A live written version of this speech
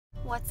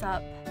what's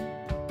up?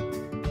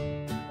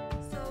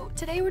 So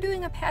today we're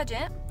doing a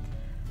pageant.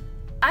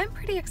 I'm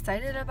pretty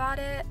excited about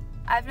it.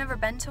 I've never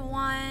been to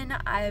one.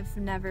 I've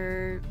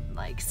never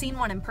seen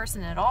one in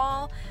person at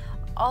all.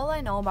 All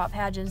I know about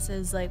pageants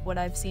is what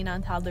I've seen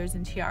on Toddlers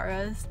and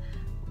Tiaras,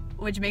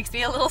 which makes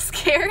me a little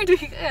scared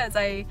because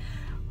I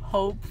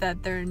hope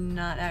that they're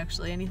not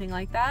actually anything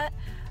like that.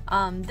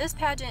 This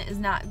pageant is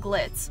not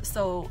glitz,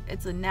 so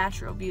it's a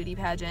natural beauty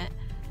pageant,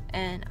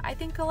 and I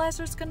think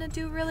Elizra's gonna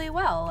do really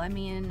well. I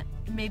mean,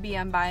 maybe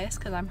I'm biased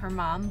because I'm her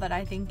mom, but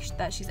I think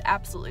that she's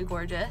absolutely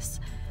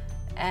gorgeous,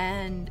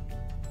 and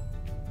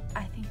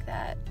I think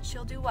that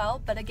she'll do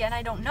well. But again,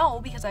 I don't know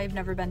because I've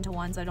never been to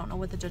one, so I don't know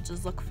what the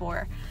judges look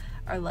for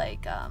or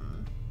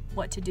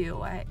what to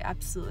do. I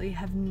absolutely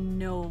have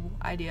no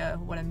idea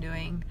what I'm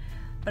doing,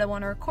 but I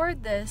want to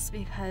record this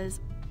because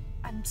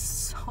I'm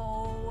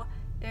so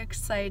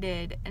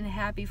excited and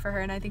happy for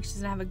her, and I think she's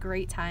gonna have a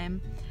great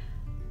time.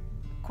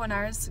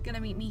 Quinar's gonna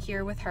meet me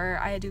here with her.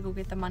 I had to go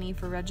get the money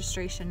for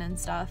registration and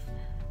stuff,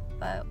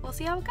 but we'll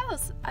see how it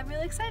goes. I'm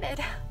really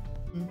excited.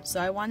 So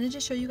I wanted to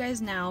show you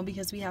guys now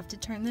because we have to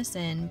turn this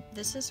in.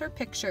 This is her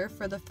picture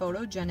for the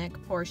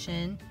photogenic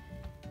portion.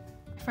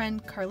 My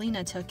friend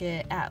Carlina took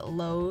it at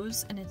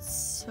Lowe's and it's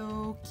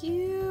so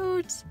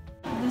cute.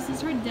 This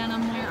is her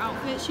denim wear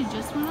outfit. She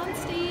just went on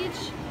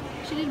stage.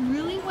 She did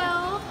really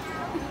well.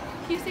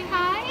 Can you say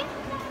hi?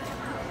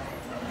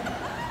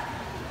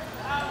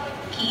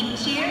 Keep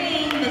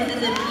cheering. This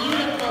is a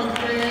beautiful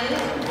group.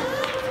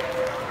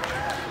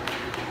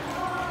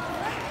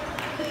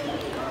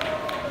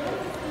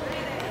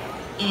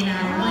 In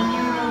our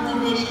one-year-old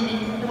division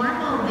in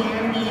formal wear,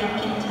 we have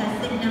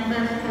contestant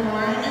number 4,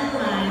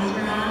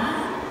 Elizra,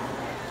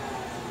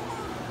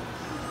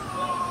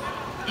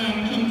 and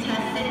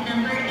contestant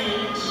number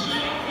 8,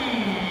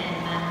 Shannon.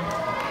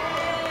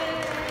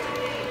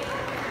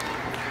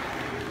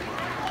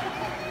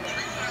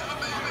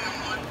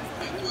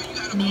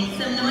 Make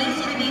some noise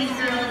for these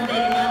girls.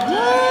 They love to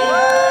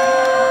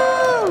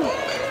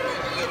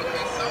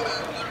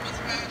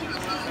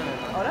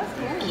Oh, that's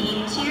cool. keep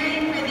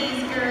cheering for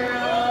these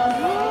girls.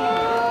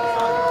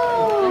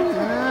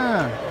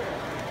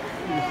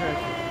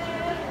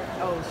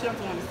 Oh, she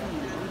doesn't want to see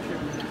you.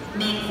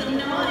 Make some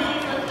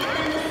noise. Let's get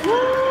them to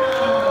smile.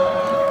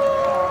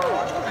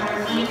 Our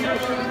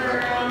wonderful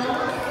girls.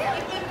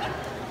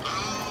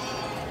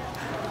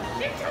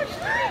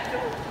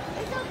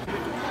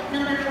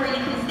 Number 4, you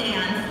can stay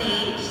on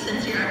stage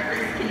since you're our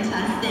first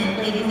contestant.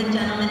 Ladies and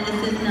gentlemen,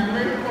 this is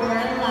number 4,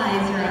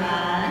 Elizra.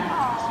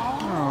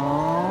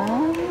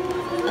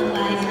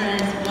 Elizra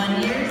is 1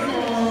 year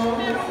old,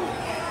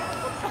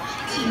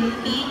 2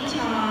 feet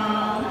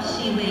tall.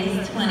 She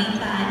weighs 25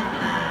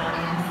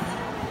 pounds.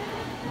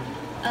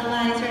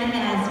 Elizra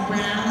has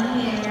brown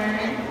hair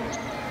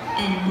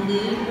and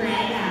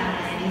blue-gray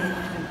eyes.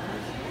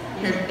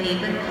 Her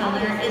favorite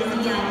color is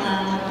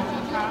yellow,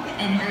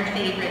 and her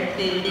favorite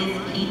food is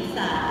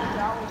pizza.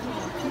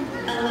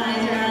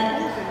 Elizra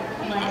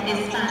is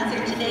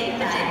sponsored today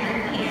by her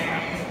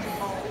parents.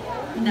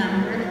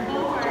 Number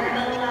 4,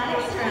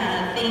 Elizra.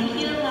 Thank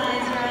you,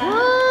 Elizra.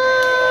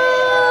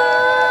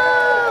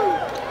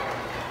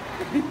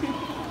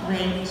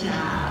 Great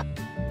job.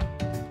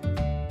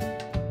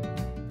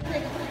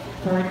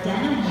 For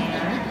denim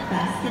wear,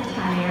 best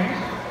attire,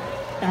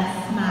 best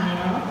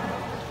smile,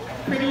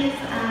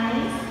 prettiest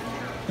eyes,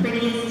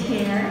 prettiest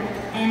hair,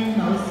 and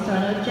most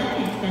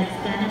photogenic. That's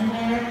denim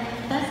wear,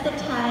 best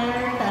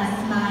attire, best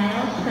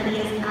smile,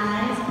 prettiest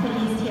eyes,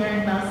 prettiest hair,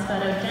 and most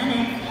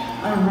photogenic.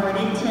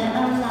 Awarded to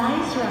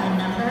Elizra,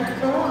 number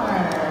 4.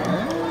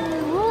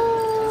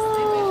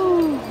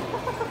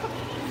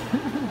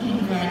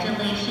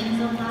 Congratulations,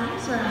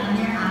 Elizra, on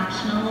your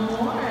optional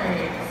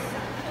awards.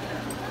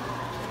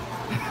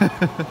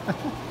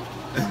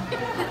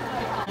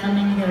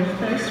 Gentlemen, your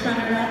first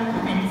runner-up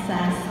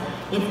princess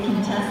is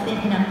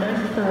contestant number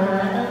 4,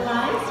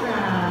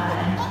 Elizra.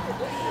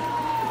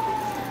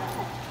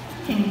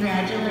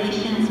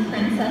 Congratulations,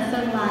 Princess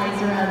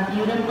Elizra.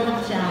 Beautiful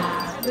job.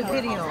 The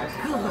video.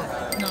 Good.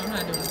 No, I'm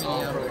not doing the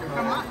video.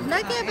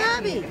 Look at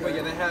Bobby. But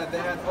yeah, they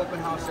had open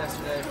house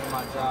yesterday for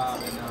my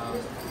job, and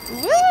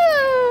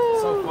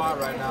Woo! so far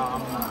right now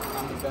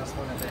I'm the best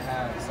one that they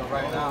have. So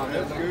right now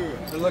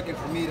they're looking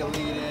for me to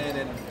lead in,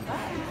 and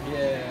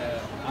yeah,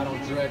 I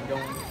don't dread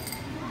going.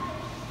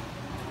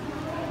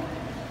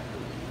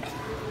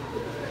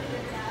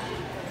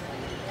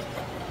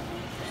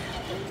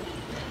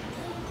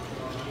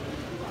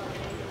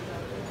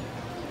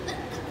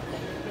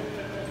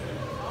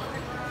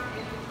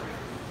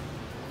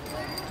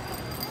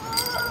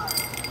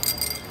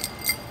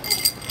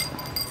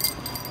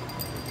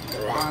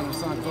 Buying her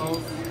son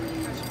clothes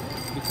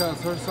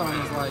because her son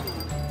is